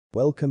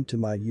Welcome to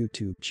my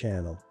YouTube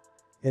channel.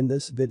 In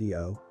this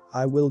video,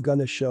 I will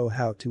gonna show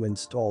how to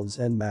install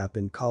Zenmap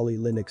in Kali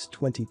Linux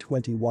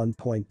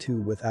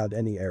 2021.2 without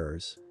any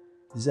errors.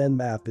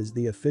 Zenmap is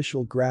the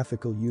official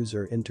graphical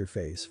user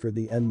interface for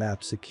the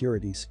Nmap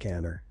security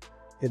scanner.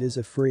 It is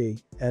a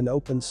free and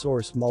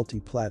open-source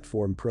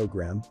multi-platform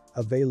program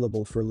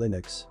available for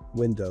Linux,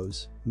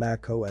 Windows,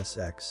 Mac OS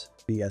X,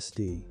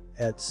 BSD,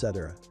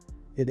 etc.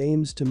 It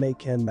aims to make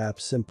Nmap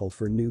simple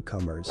for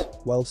newcomers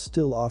while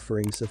still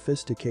offering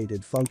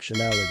sophisticated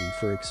functionality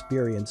for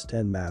experienced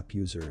Nmap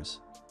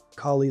users.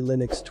 Kali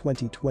Linux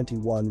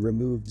 2021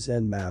 removed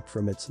Zenmap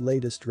from its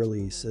latest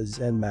release as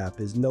Zenmap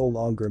is no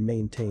longer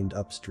maintained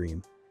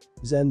upstream.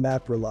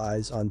 Zenmap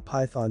relies on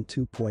Python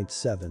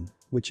 2.7,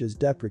 which is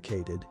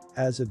deprecated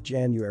as of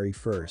January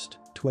 1,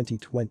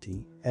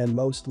 2020, and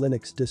most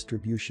Linux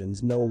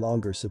distributions no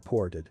longer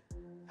support it.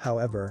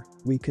 However,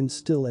 we can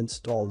still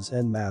install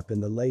Zenmap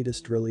in the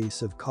latest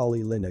release of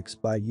Kali Linux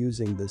by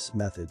using this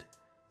method.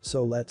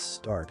 So let's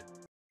start.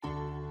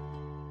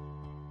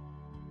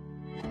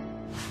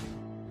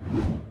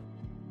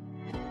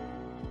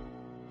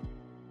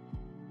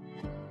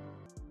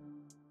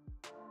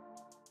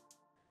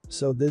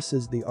 So this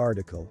is the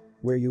article,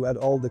 where you add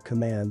all the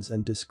commands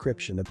and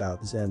description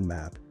about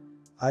Zenmap.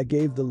 I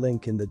gave the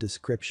link in the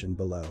description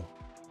below.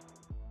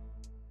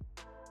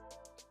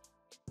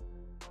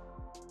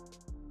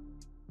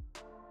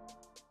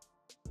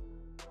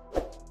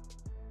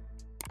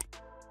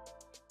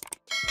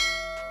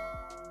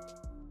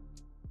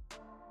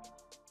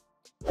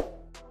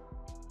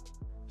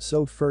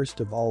 So first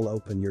of all,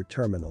 open your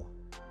terminal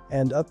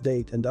and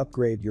update and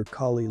upgrade your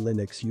Kali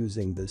Linux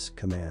using this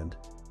command.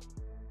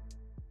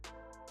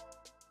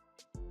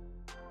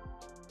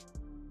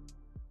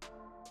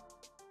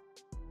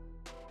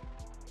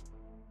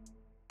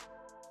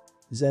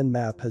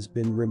 Zenmap has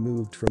been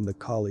removed from the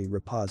Kali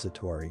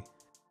repository.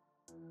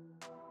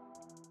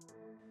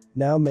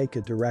 Now make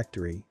a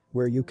directory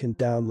where you can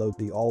download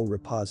the all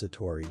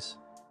repositories.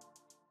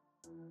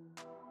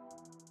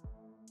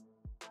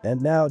 And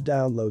now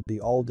download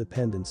the all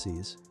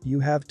dependencies.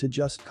 You have to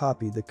just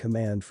copy the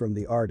command from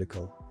the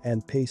article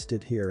and paste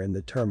it here in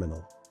the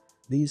terminal.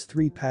 These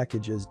three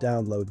packages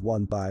download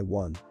one by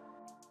one.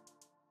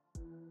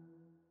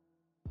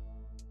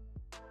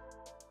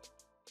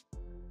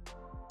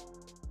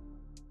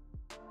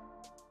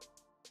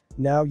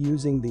 Now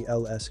using the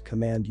ls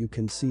command you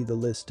can see the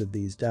list of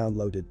these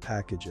downloaded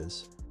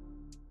packages.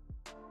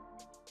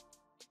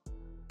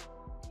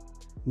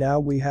 Now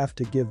we have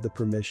to give the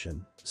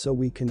permission so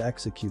we can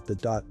execute the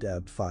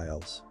 .deb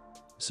files.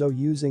 So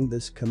using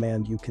this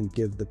command you can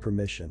give the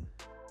permission.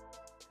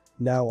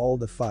 Now all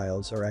the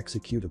files are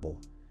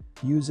executable.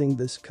 Using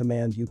this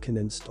command you can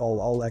install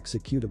all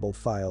executable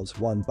files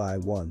one by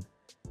one.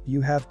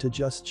 You have to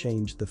just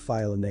change the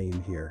file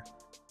name here.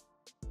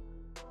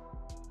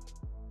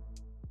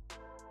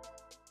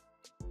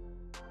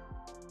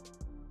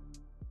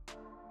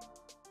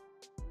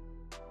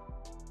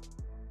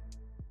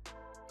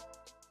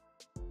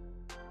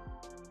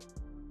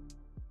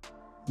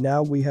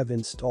 Now we have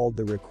installed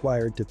the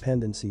required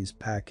dependencies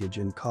package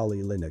in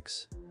Kali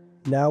Linux.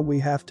 Now we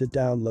have to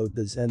download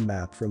the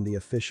Zenmap from the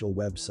official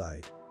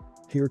website.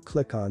 Here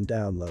click on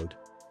download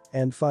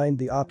and find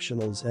the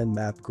optional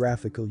Zenmap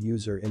graphical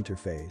user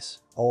interface,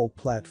 all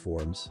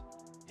platforms.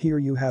 Here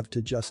you have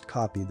to just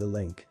copy the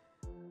link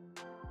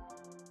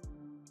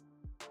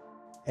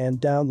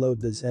and download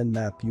the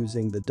Zenmap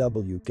using the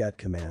wget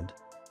command.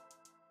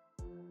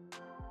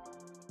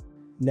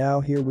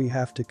 Now here we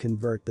have to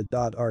convert the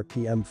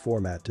 .rpm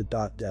format to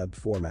 .deb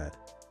format.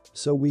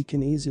 So we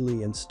can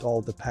easily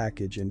install the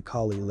package in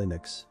Kali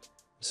Linux.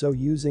 So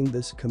using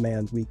this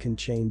command we can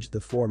change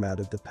the format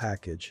of the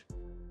package.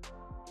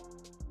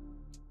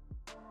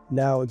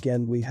 Now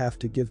again we have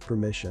to give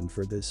permission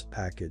for this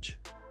package.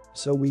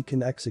 So we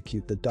can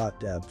execute the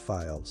 .deb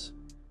files.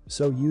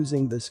 So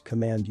using this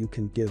command you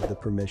can give the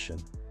permission.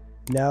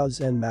 Now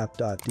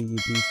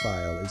zenmap.deb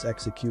file is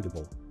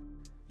executable.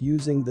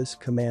 Using this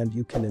command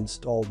you can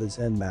install the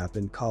Zenmap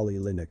in Kali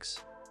Linux.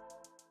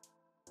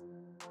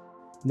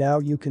 Now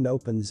you can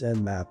open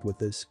Zenmap with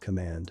this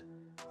command.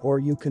 Or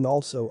you can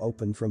also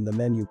open from the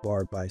menu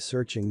bar by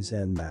searching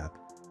Zenmap.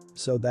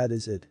 So that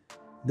is it.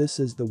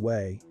 This is the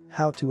way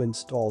how to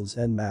install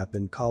Zenmap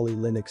in Kali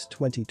Linux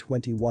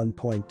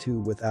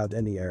 2021.2 without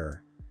any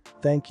error.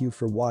 Thank you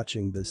for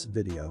watching this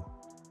video.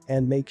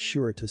 And make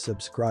sure to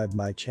subscribe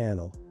my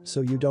channel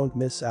so you don't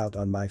miss out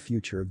on my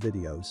future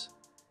videos.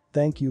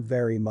 Thank you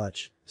very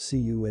much, see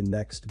you in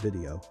next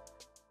video.